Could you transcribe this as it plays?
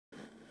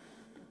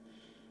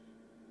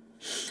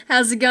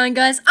How's it going,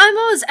 guys? I'm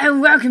Oz,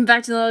 and welcome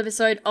back to another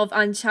episode of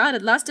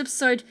Uncharted. Last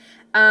episode,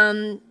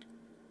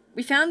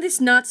 we found this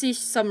Nazi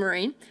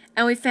submarine,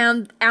 and we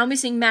found our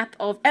missing map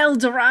of El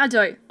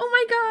Dorado. Oh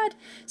my god!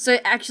 So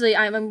actually,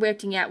 I'm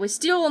working out, we're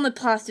still on the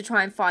path to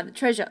try and find the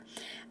treasure.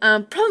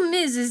 Problem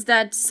is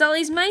that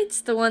Sully's mates,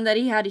 the one that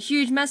he had a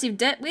huge, massive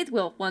debt with,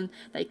 well, one,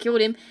 they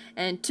killed him,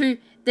 and two,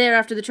 they're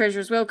after the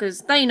treasure as well,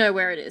 because they know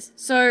where it is.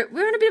 So,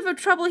 we're in a bit of a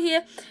trouble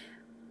here.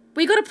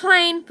 We got a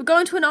plane, we're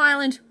going to an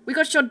island, we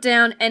got shot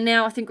down, and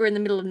now I think we're in the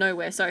middle of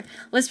nowhere, so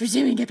let's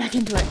resume and get back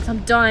into it, because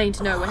I'm dying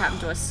to know what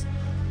happened to us.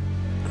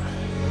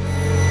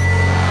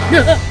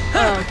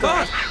 Oh,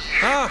 God.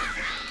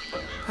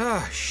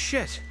 Oh,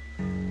 shit.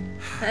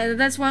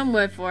 That's one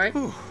word for it.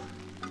 Whew.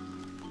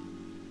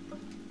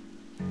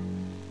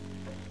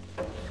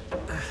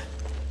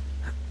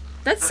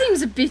 That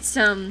seems a bit,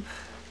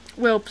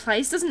 well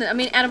placed, doesn't it? I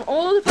mean, out of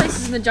all the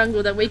places in the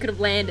jungle that we could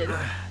have landed,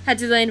 had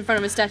to land in front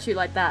of a statue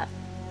like that.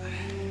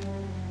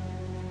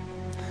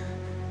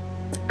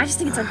 I just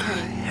think it's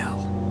uncanny. Hell.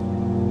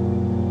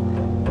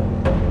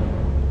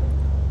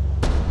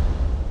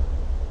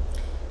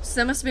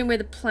 So that must have been where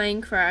the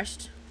plane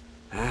crashed.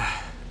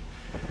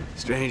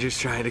 Strangers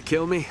trying to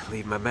kill me,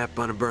 leave my map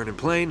on a burning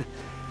plane.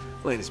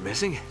 Plane is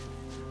missing.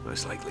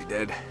 Most likely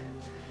dead.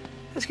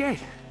 That's great.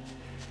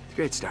 It's a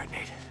great start,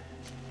 Nate.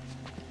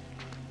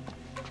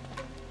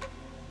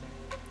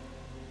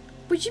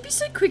 Would you be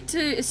so quick to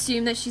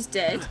assume that she's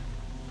dead?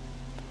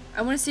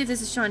 I want to see if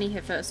there's a shiny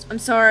here first. I'm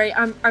sorry,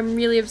 I'm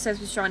really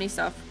obsessed with shiny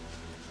stuff.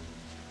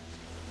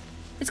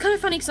 It's kind of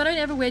funny because I don't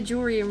ever wear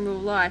jewelry in real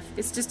life.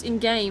 It's just in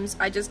games,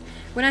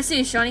 when I see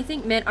a shiny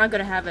thing, man, I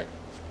gotta have it.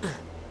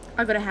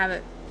 I gotta have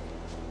it.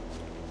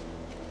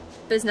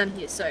 But there's none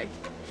here, so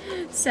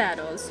sad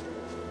Oz.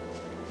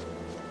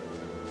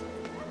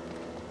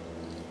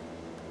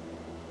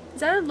 Is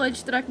that a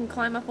ledge that I can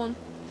climb up on?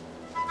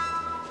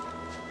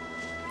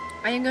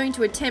 I am going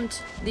to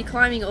attempt the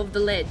climbing of the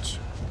ledge.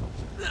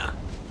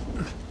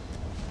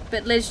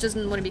 But ledge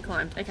doesn't want to be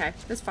climbed. Okay,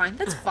 that's fine.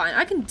 That's fine.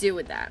 I can deal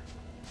with that.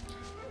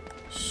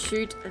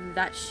 Shoot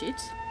that shit.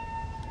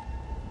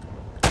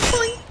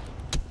 Boing.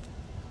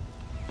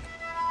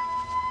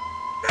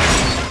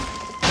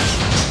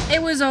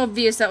 It was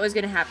obvious that was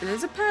going to happen.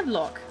 There's a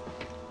padlock.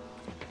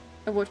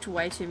 I watched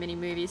way too many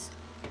movies.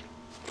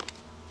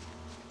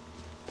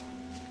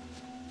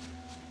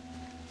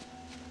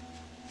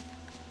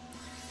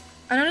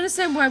 I don't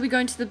understand why we're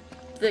going to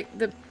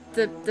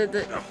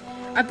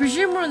I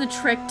presume we're on the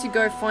trek to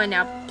go find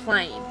our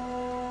plane.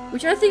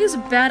 Which I think is a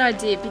bad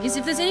idea, because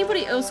if there's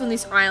anybody else on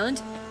this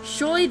island,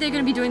 surely they're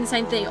going to be doing the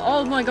same thing.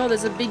 Oh my god,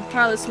 there's a big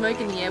pile of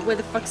smoke in the air. Where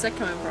the fuck's that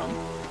coming from?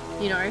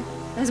 You know?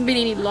 There hasn't been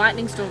any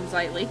lightning storms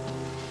lately.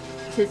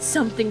 It's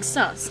something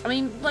sus. I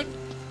mean, like...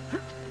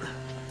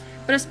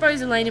 But I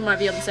suppose Elena might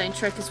be on the same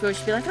trek as well.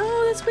 She'd be like,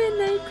 oh, that's when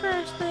they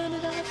crash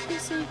landed. I have to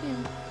see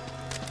him.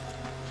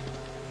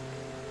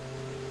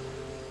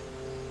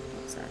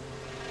 What's that?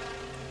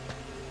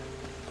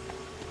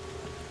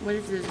 What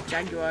if there's a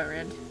jaguar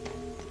around?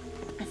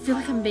 I feel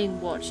like I'm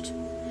being watched.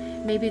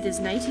 Maybe there's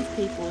native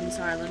people on this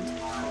island.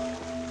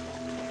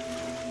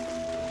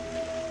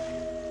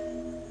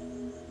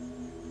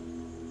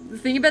 The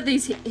thing about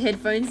these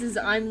headphones is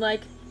I'm like,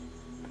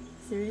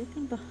 is there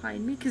anything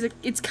behind me? Because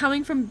it's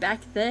coming from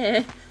back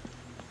there.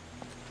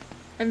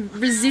 I'm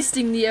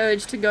resisting the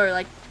urge to go,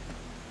 like...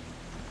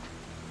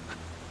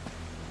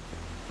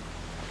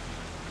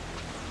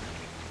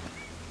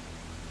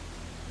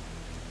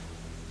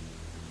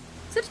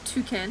 Is that a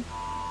toucan?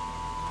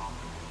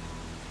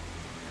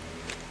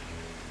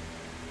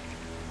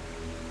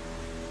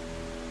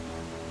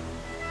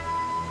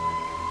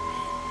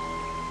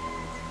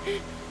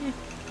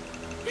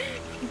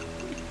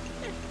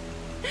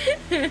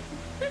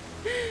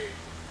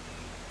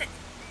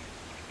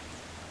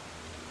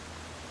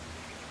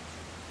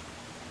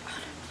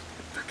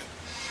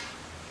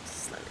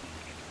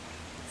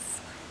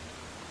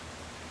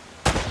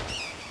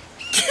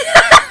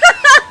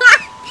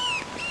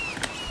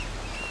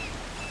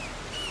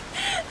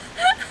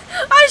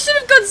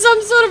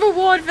 Some sort of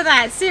award for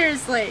that,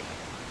 seriously.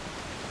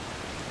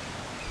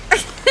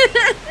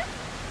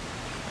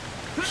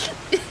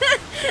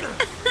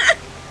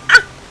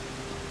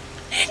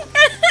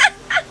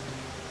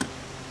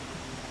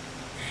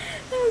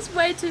 That was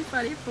way too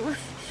funny for me.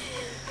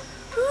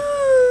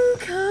 Ooh,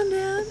 calm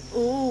down.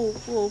 Oh,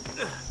 oh,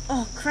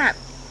 oh, crap.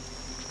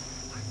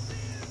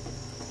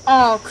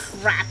 Oh,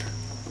 crap.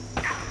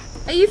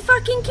 Are you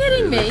fucking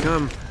kidding me?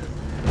 Come.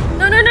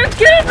 No, no, no,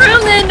 get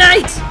around there,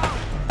 Nate!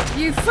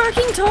 You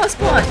fucking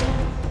tosspot!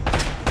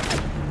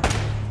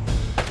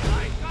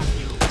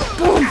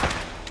 Boom!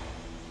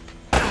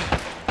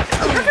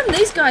 How come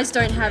these guys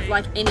don't have,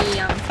 like,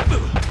 any,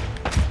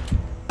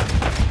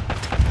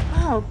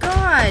 Oh,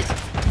 God!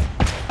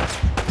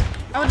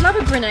 I would love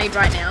a grenade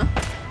right now.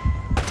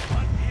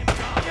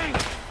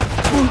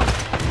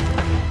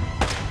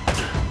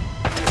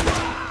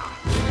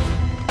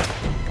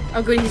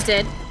 Oh, good, he's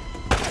dead.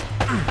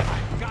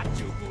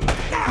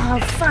 Oh,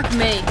 fuck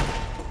me.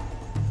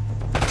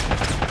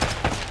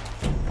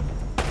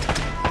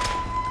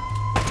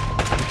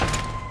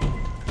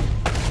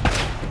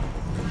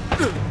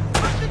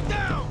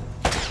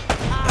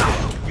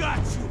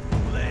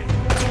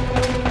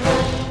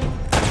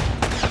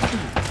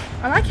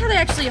 I like how they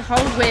actually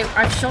hold where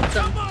I've shot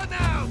them.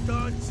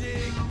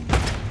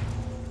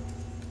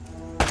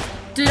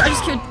 Dude, I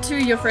just killed 2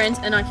 of your friends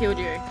and I killed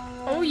you.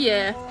 Oh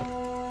yeah.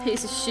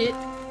 Piece of shit.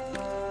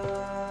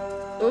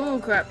 Oh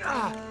crap.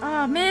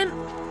 Oh man.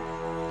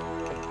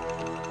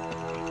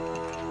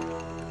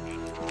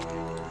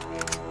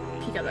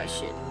 Pick up that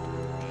shit.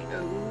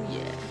 Oh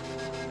yeah.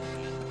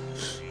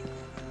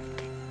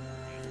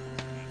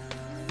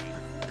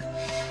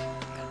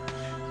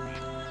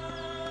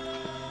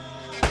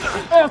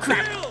 Oh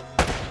crap.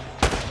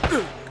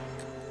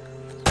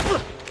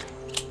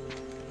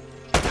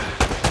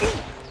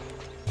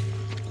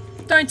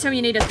 Don't tell me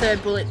you need a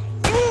 3rd bullet.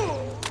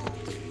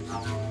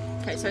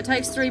 Okay, so it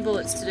takes 3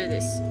 bullets to do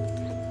this.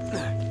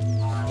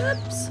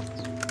 Oops.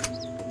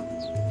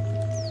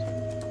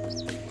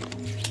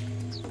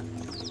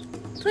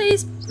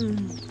 Please.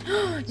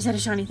 Is that a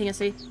shiny thing I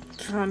see?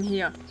 Come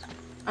here.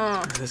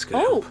 Oh. This could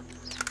help.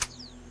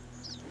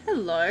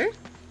 Hello.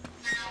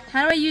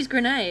 How do I use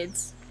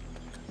grenades?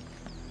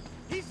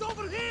 He's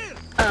over here.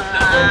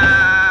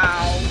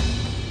 Ow.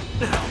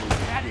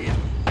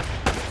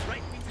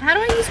 How do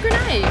I use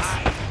grenades?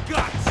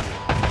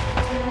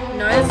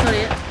 No, that's not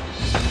it.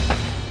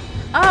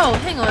 Oh,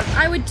 hang on.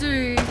 I would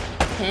do...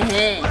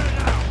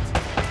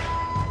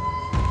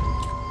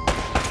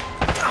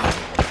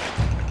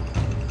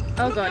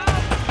 Oh god.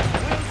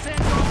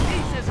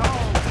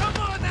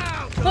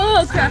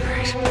 Oh crap.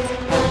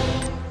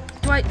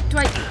 Do I...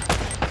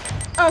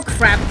 Oh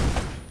crap.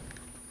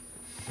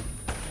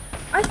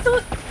 I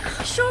thought...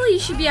 Surely you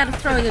should be able to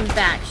throw them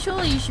back.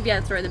 Surely you should be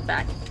able to throw them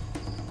back.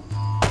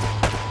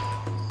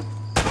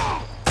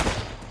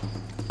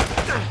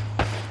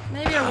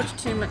 Maybe I watch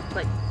too much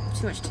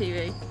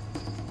TV.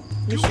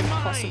 Mission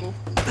Impossible.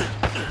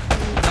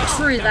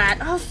 True that.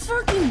 Oh,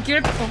 fucking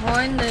get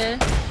behind there.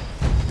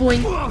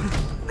 Boing. Oh,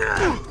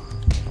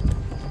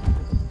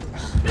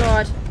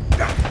 God.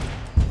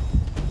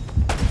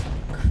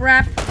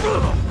 Crap.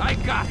 I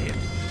got him.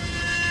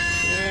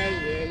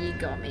 Yeah, you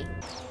got me.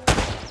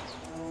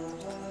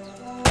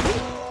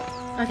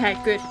 Okay,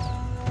 good.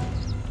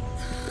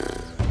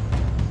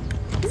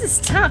 This is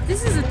tough.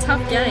 This is a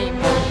tough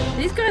game.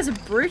 These guys are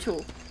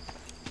brutal.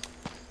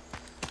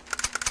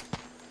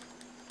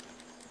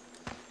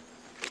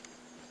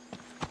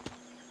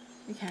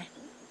 Okay.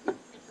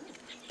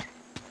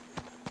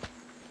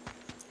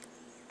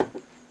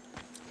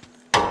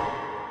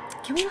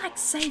 Can we, like,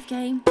 save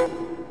game?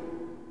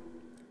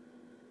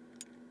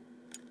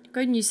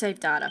 Go to new save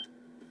data.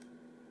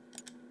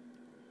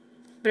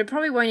 But it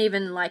probably won't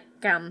even, like,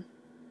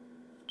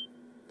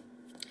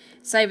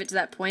 save it to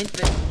that point,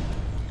 but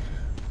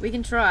we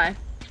can try.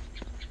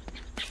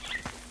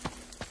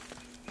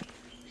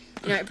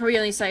 You know, it probably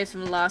only saves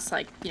from the last,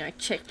 like, you know,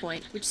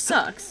 checkpoint, which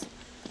sucks.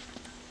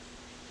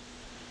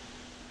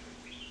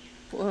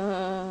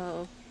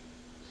 Whoa.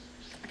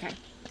 Okay.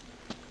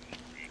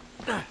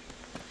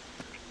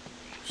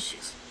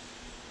 Shit.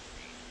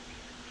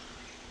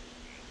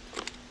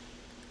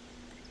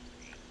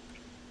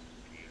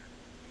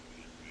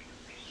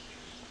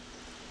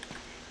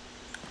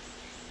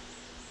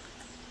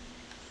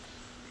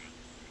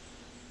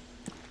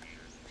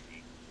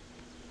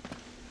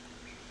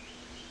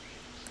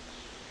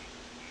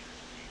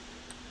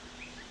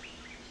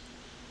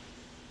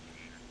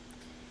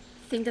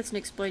 I think that's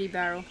an explodey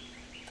barrel.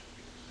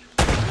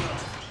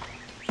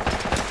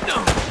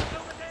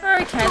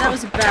 Okay, that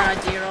was a bad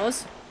idea,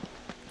 Oz.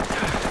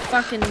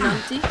 Fucking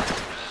numpty.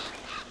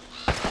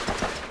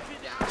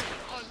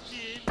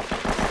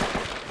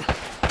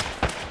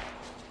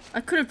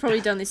 I could have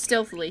probably done this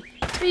stealthily,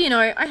 but you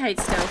know, I hate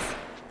stealth.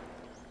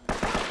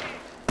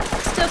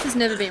 Stealth has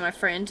never been my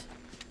friend.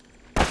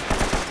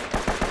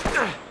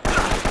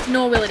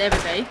 Nor will it ever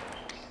be.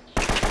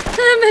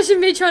 Imagine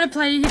me trying to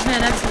play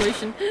Hitman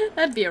Absolution.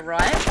 That'd be a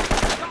riot.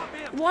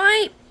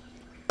 Why?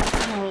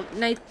 Oh,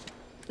 Nate,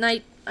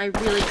 I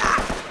really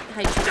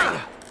hate you,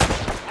 Nate.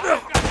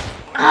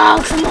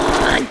 Oh, come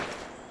on!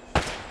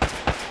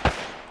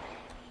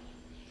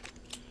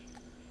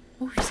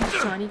 Oh, is that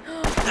shiny?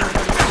 Oh my god,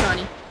 it's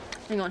shiny.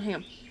 Hang on.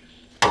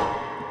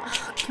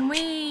 Oh, can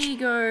we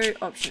go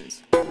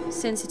options?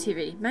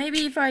 Sensitivity.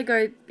 Maybe if I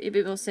go a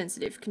bit more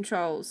sensitive.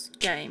 Controls.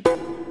 Game.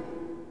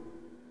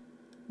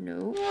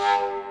 No.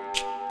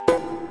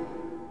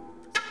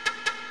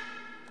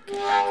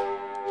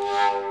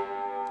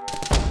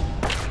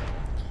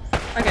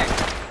 Okay,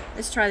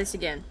 let's try this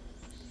again.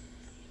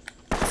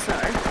 So.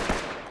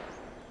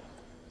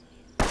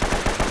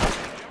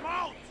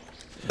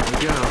 There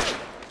we go.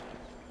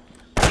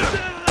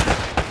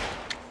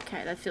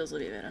 Okay, that feels a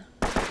little bit better.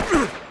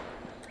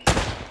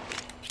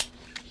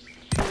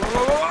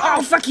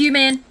 Oh, fuck you,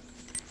 man!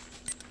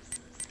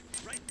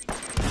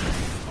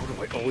 How do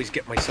I always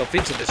get myself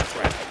into this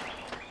crap?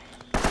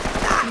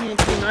 Yeah,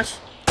 too much.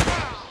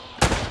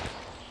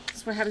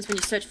 That's what happens when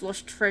you search for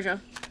lost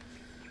treasure.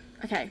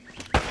 Okay.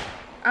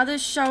 Other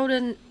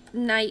shoulder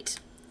Nate.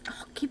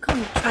 Oh, keep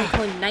trying to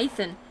call him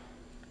Nathan.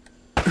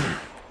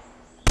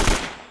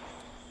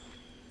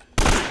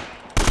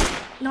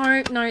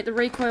 No, the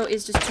recoil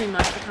is just too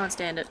much. I can't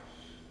stand it.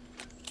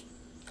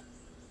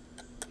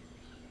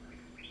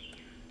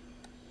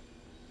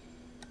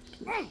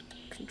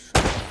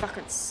 Control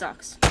fucking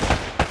sucks.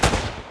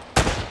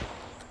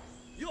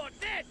 You're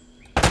dead!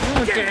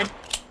 You're dead.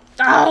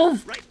 Oh!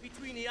 Right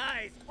between the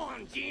eyes,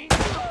 on Gene!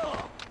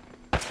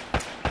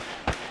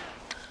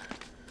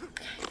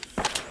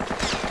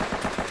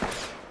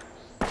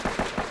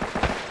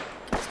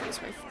 Let's go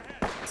this way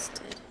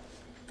instead.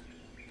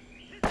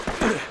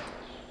 What?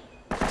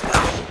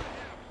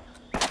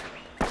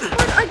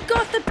 I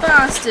got the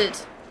bastard!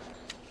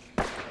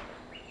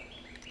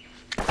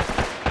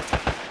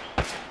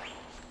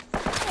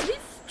 Did he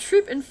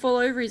trip and fall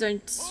over his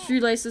own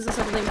shoelaces or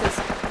something? Because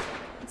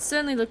it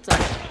certainly looked like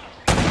it.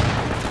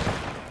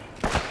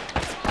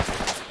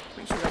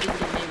 Make sure I didn't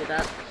get me with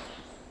that.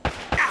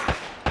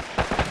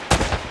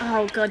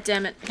 Oh, god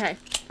damn it. Okay.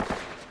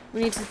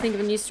 We need to think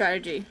of a new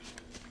strategy.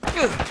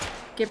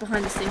 Get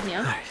behind this thing here.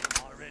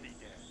 Already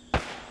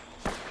dead.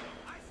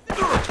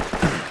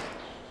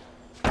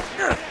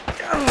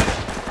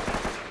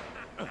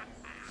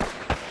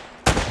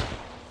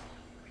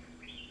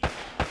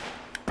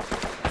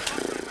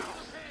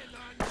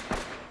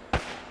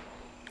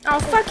 Oh,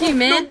 fuck you,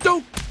 man!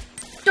 No,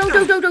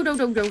 don't!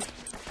 Don't.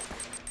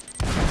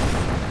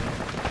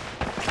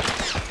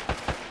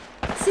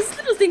 It's these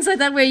little things like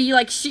that where you,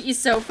 like, shit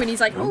yourself when he's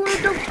like, oh,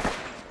 don't.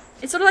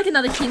 It's sort of like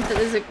another hint that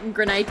there's a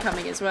grenade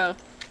coming as well.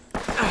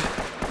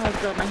 Oh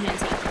god, my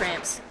hands get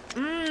cramps.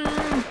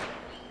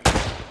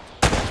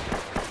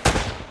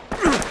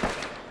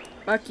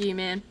 Fuck you,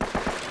 man.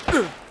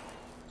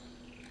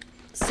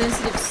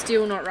 Sensitive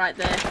still not right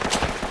there.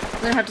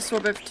 I'm gonna have to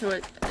swap over to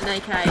an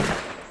AK.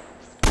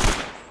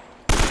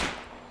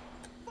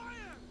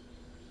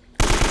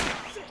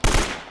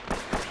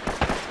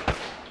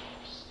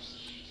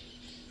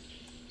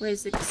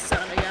 Where's the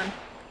son of a gun?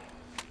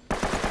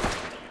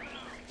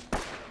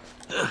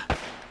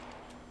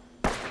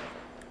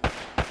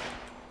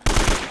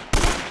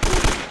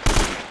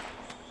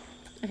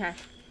 Okay.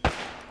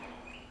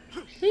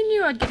 Who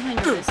knew I'd get the hang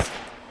of this?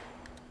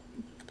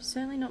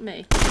 Certainly not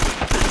me.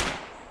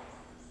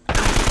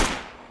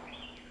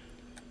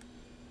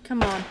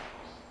 Come on.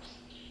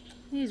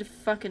 You need to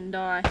fucking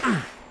die.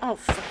 Oh,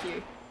 fuck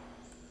you.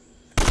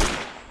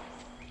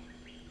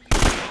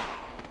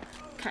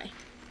 Okay.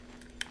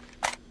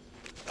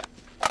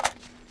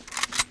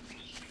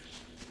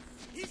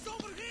 He's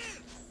over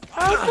here!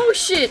 Oh,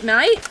 bullshit,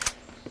 mate!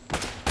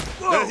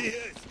 There he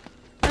is!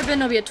 That better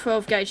not be a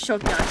 12 gauge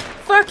shotgun.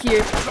 Fuck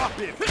you! Drop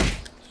him!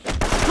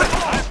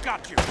 I've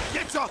got you!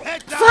 Get your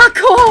head down!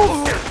 Fuck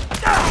off!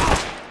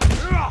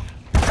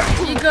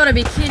 You gotta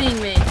be kidding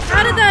me.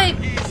 How did they...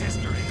 He's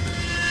history.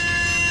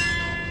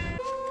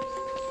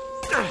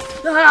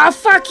 Ah,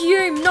 fuck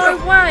you! No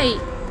way!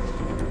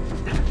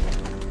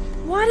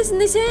 Why doesn't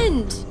this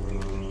end?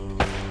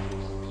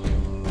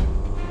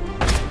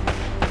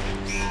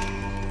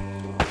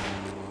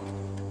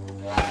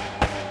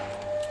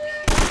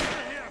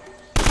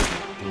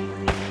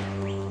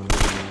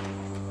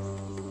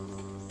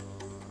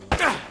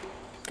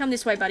 Come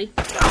this way, buddy.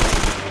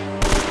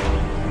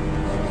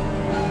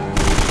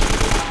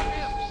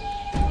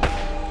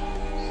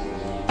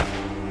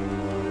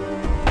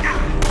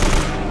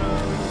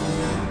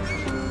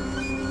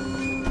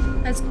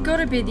 That's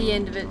gotta be the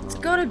end of it. It's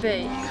gotta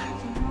be.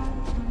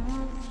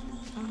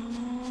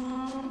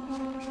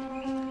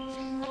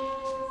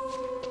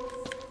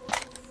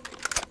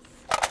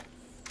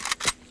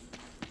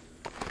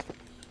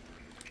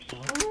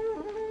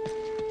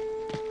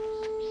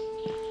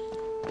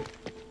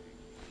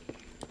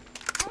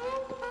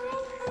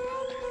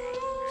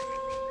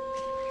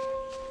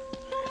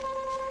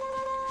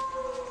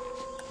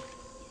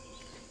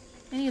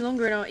 Any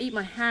longer and I'll eat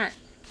my hat.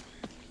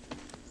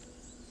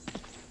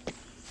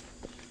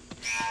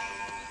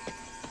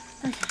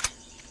 Okay.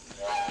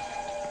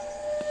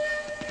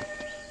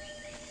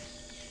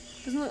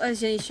 Doesn't look like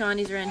there's any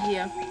shinies around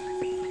here.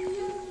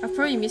 I've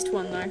probably missed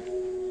one though.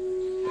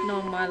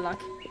 Not on my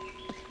luck.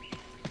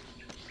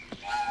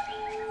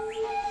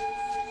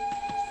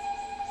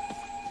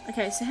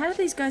 Okay, so how did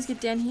these guys get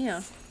down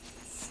here?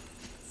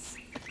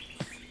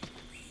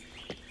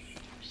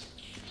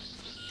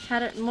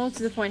 More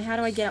to the point, how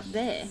do I get up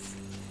there?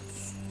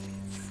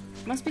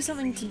 Must be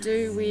something to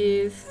do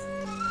with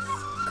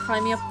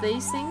climbing up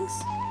these things.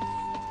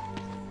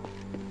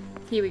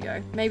 Here we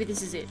go. Maybe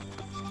this is it.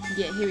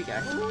 Yeah, here we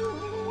go.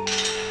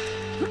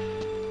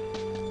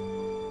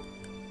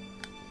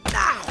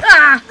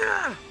 Ah!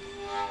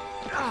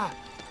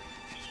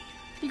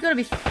 You gotta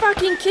be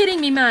fucking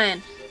kidding me,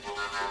 man.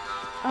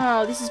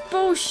 Oh, this is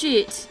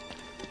bullshit.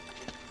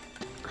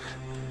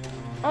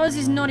 Oz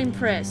is not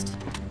impressed.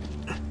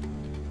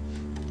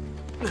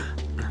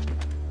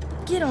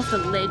 Get off the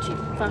ledge, you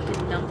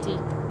fucking numpty.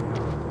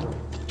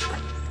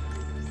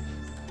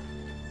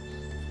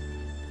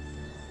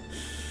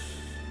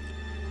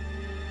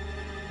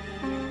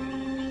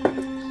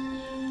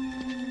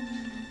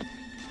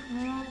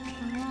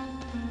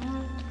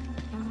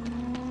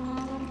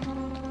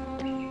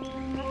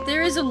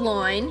 There is a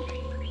line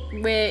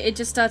where it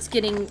just starts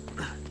getting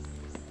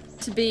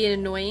to be an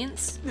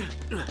annoyance.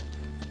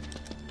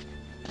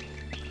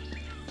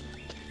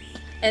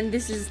 and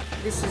this is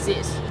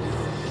it.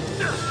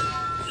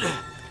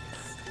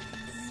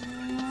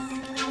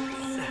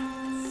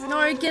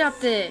 No, get up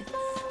there.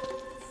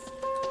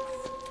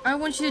 I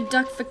want you to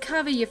duck for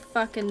cover, you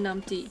fucking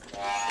numpty.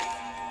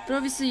 But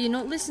obviously you're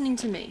not listening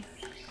to me.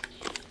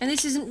 And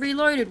this isn't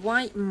reloaded.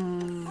 Why?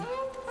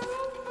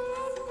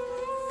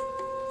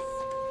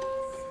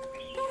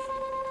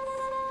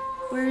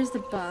 Where is the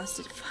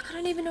bastard? Fuck, I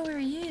don't even know where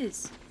he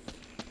is.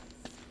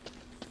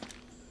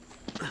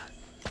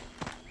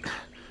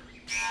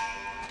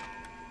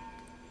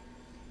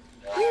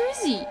 Where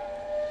is he?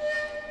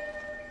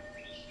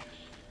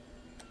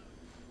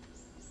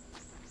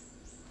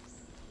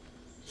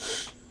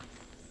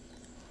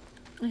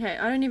 Okay,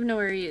 I don't even know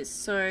where he is,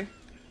 so...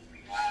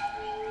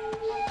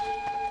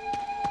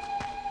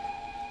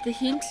 The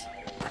hint...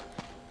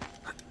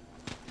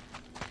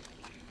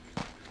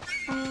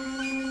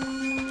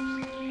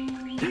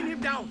 Pin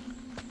him down.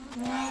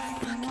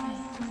 Fuck me.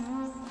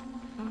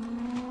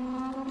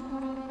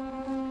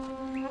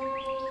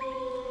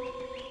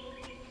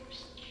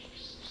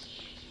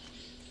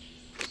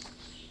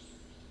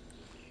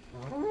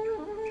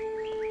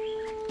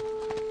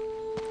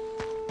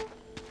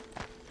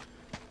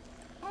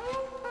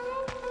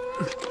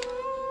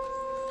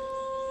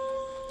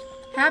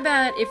 How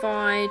about if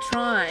I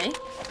try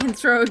and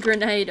throw a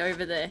grenade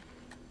over there?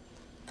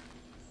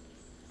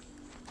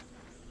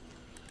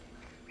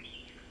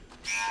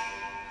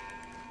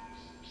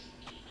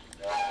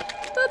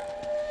 Boop.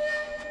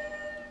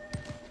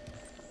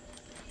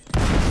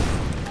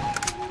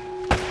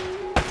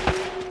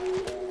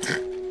 I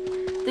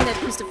think that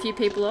pissed a few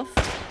people off.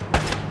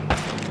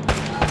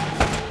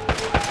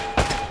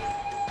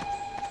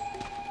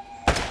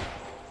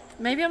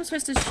 Maybe I'm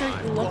supposed to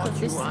shoot the lock of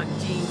this.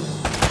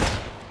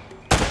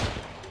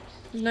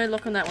 There's no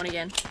lock on that one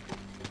again.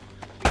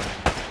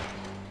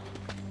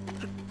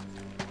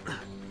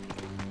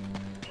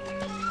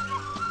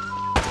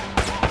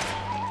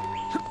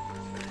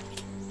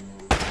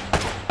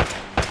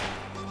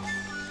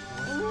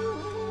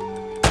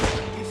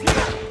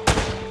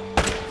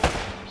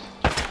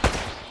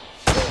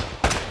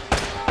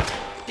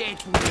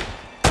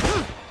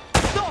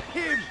 Stop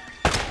him!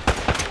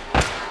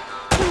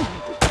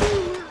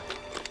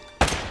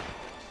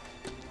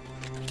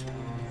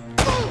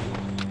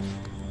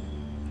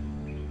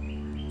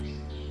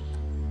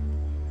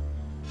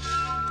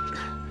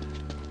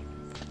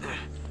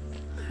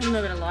 I'm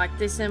not gonna like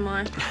this, am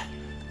I?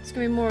 It's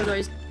gonna be more of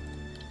those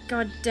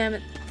god damn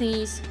it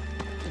thingies.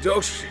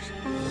 Oh shit.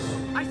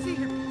 I see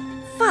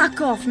him. Fuck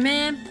off,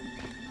 man!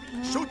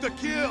 Shoot the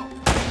kill.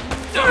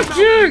 Fuck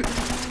you!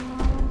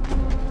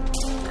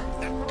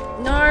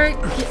 No,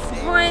 get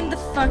behind the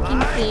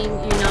fucking thing,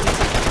 you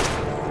numpty.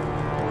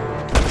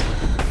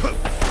 I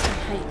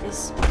hate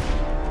this.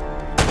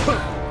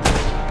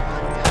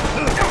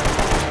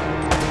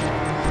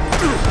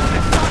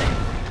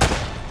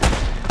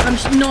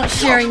 I'm not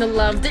sharing the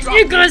love that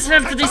you guys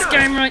have for this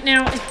game right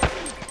now.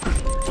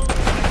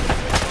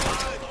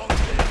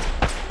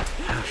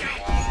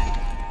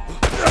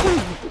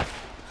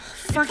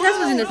 Fuck, that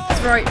was in the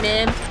throat,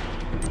 man.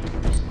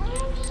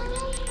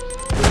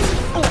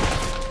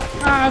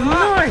 Oh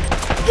no!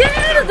 Get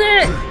out of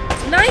there!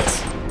 Nate!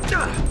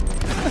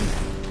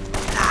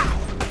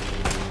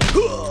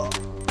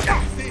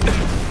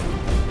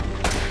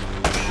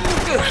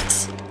 What?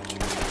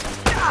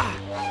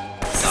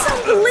 This is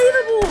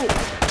unbelievable!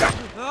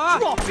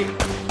 Drop him.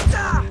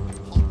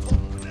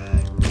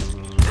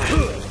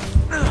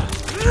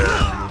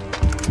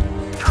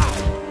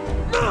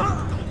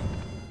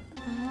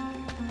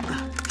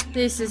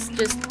 This is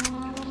just...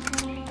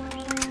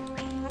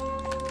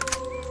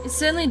 It's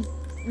certainly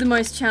the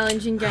most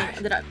challenging game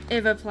that I've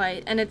ever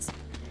played, and it's...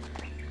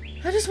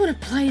 I just want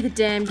to play the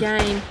damn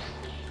game.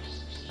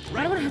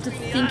 I don't want to have to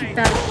think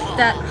about it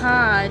that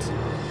hard.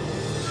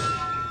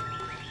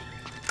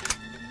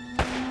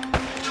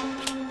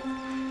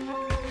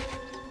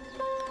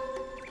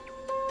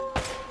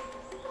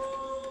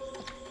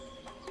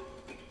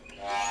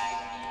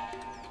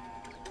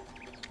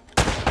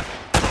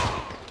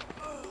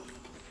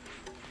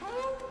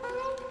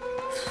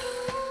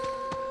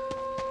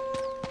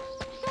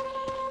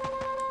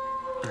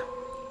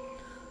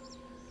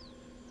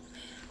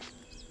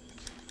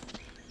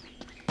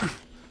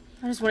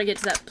 I just want to get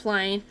to that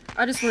plane.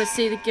 I just want to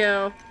see the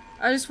girl.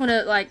 I just want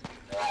to, like,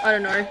 I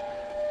don't know.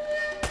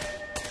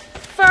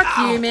 Fuck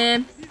you,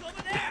 man.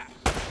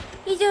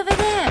 He's over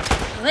there.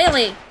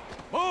 Really?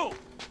 Move.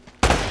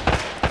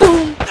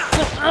 Boom.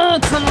 Oh,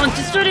 come on.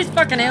 Just throw this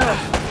fucking arrow.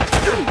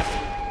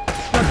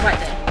 Not quite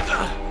there.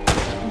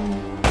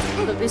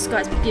 Look, this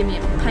guy's giving me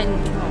a pain.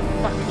 Oh,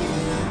 fuck you.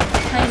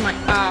 Pain in my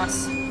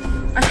ass.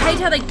 I hate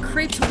how they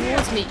creep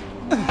towards me.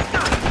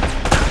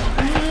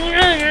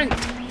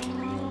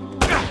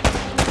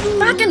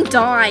 Fucking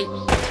die!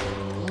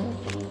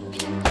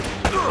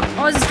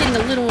 I was just getting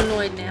a little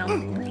annoyed now.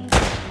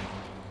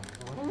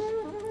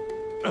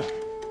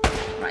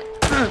 Right.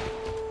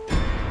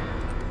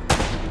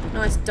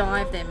 Nice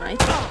dive there,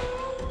 mate.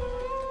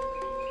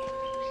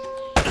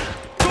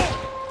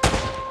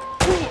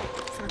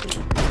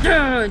 Fucking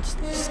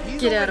Just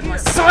get out of my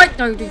sight!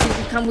 Don't you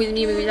come with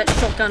me with that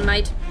shotgun,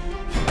 mate.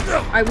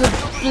 I will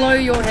blow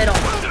your head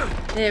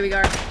off. There we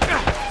go.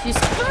 Just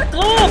fuck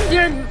off!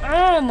 You're...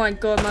 Oh my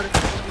god, mother...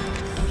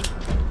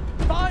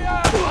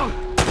 Fire!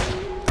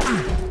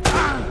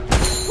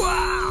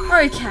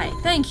 Okay,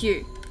 thank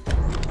you.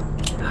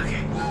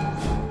 Okay.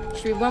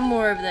 Should be one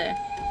more over there.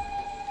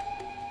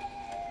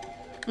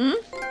 Hmm?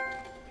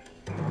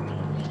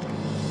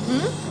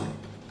 Hmm?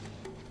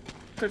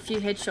 Got a few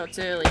headshots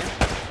earlier.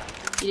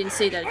 You didn't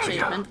see that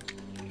achievement.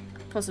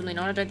 Possibly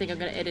not. I don't think I'm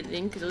going to edit it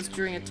in because it was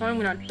during a time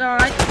when I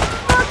died.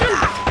 Fucking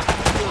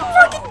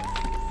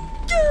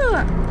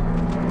okay.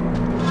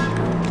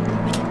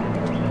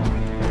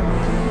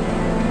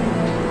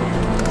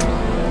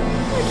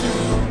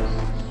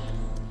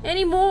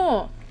 Any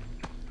more?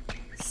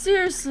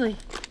 Seriously.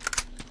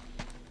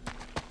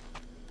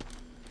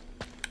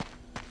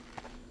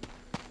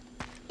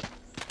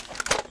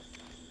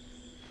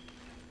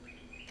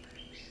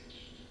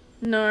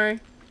 No.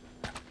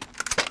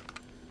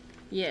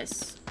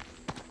 Yes.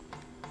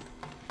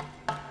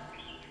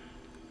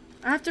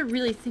 I have to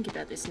really think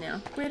about this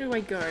now. Where do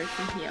I go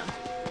from here?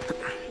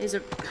 There's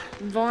a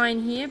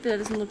vine here, but that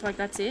doesn't look like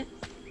that's it.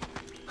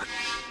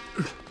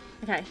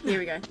 Okay, here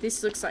we go.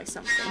 This looks like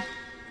something.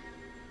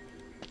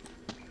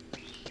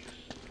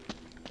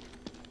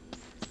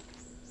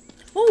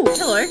 Oh,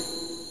 hello.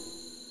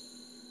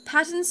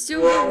 Patterned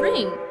silver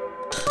ring.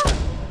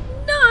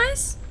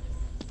 Nice.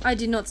 I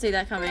did not see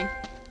that coming.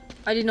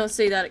 I did not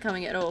see that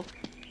coming at all.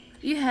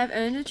 You have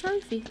earned a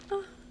trophy.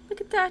 Oh,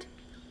 look at that.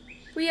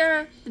 We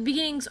are the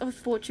beginnings of a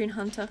fortune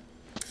hunter.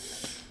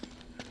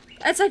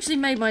 That's actually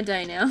made my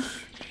day now.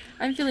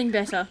 I'm feeling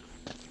better.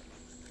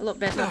 A lot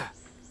better.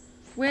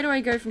 Where do I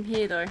go from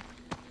here, though?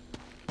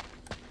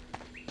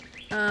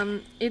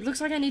 It looks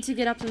like I need to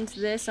get up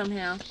into there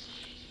somehow.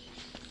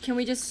 Can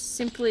we just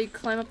simply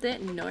climb up there?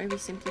 No, we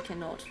simply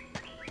cannot.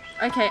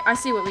 Okay, I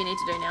see what we need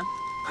to do now.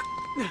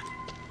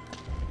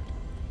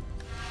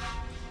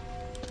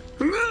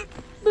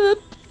 Boop.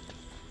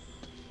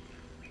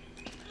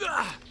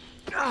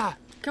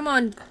 Come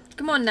on.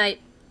 Come on, Nate.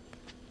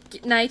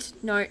 Nate,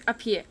 no,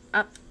 up here.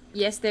 Up.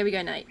 Yes, there we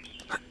go, Nate.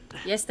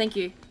 Yes, thank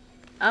you.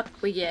 Up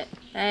we get.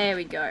 There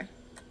we go.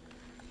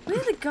 Where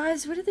are the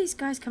guys? Where do these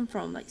guys come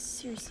from? Like,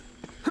 seriously.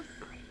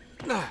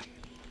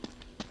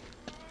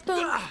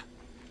 Boom.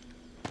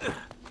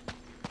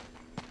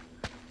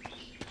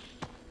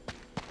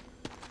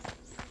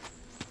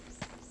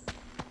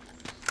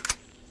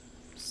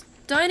 Just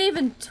don't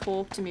even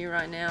talk to me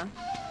right now.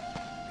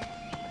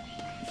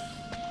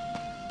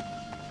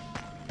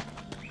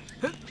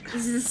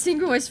 This is the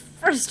single most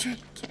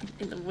frustrating game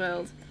in the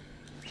world.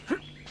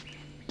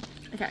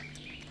 Okay.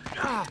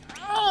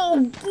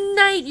 Oh,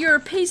 Nate, you're a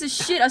piece of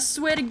shit, I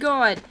swear to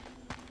God.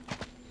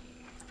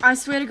 I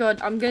swear to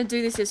God, I'm gonna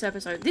do this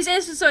episode. This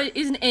episode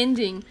isn't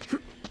ending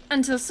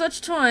until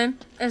such time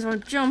as I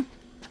jump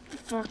the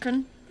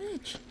fucking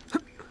edge.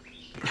 No!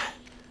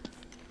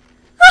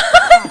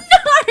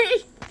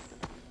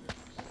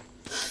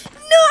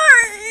 No!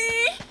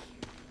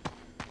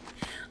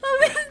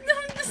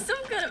 I'm just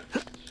some kind of...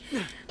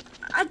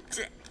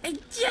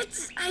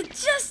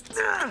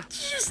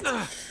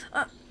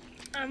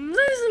 I'm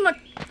losing my...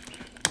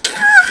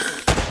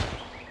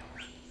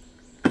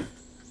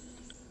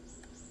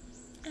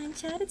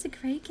 Uncharted's a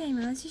great game,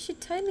 Oz. You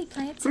should totally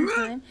play it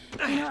sometime.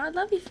 You know, I'd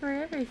love you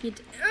forever if you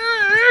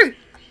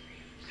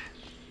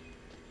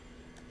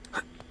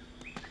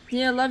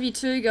Yeah, I love you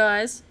too,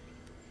 guys.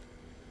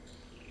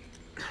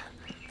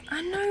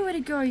 I know where to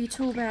go, you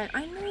tall bag.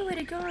 I know where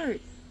to go.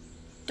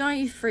 Don't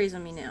you freeze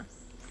on me now.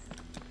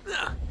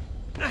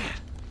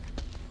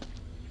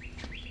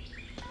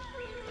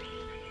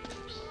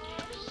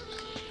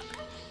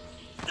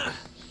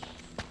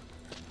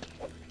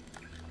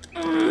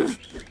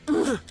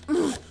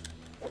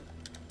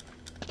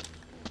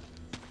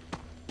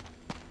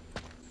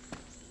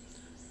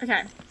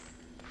 Okay.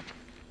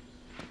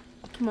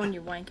 Come on,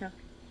 you wanker.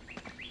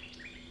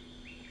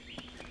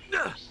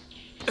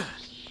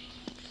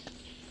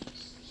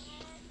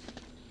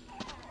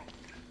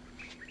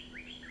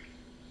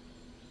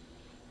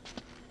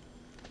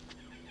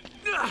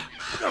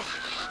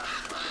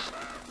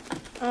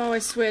 Oh, I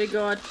swear to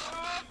God.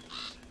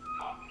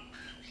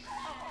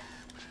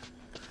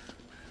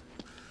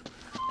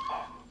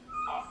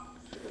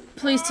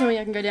 Please tell me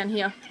I can go down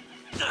here.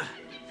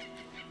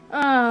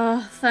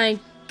 Oh,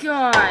 thank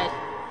God.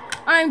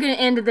 I'm gonna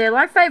end it there.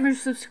 Like, favorite,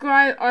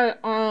 subscribe.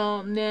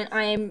 Oh man,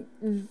 I am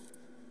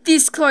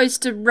this close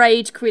to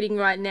rage quitting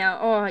right now.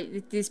 Oh,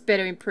 this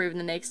better improve in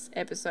the next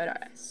episode.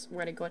 I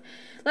swear to God.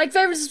 Like,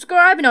 favorite,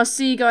 subscribe, and I'll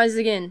see you guys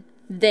again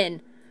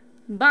then.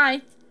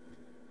 Bye.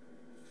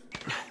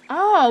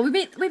 Oh,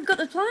 we've got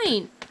the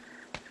plane.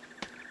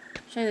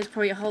 Shame there's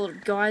probably a whole lot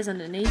of guys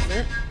underneath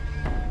it.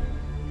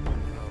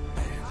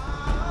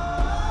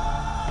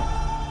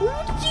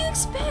 What did you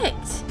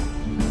expect?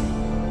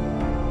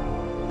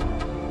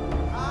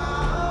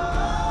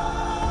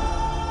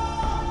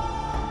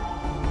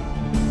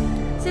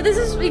 See, this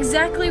is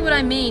exactly what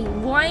I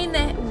mean. Why in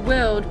the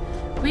world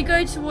we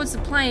go towards the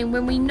plane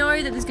when we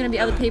know that there's going to be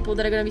other people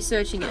that are going to be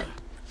searching it.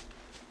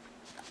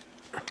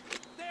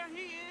 There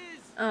he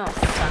is.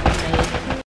 Oh,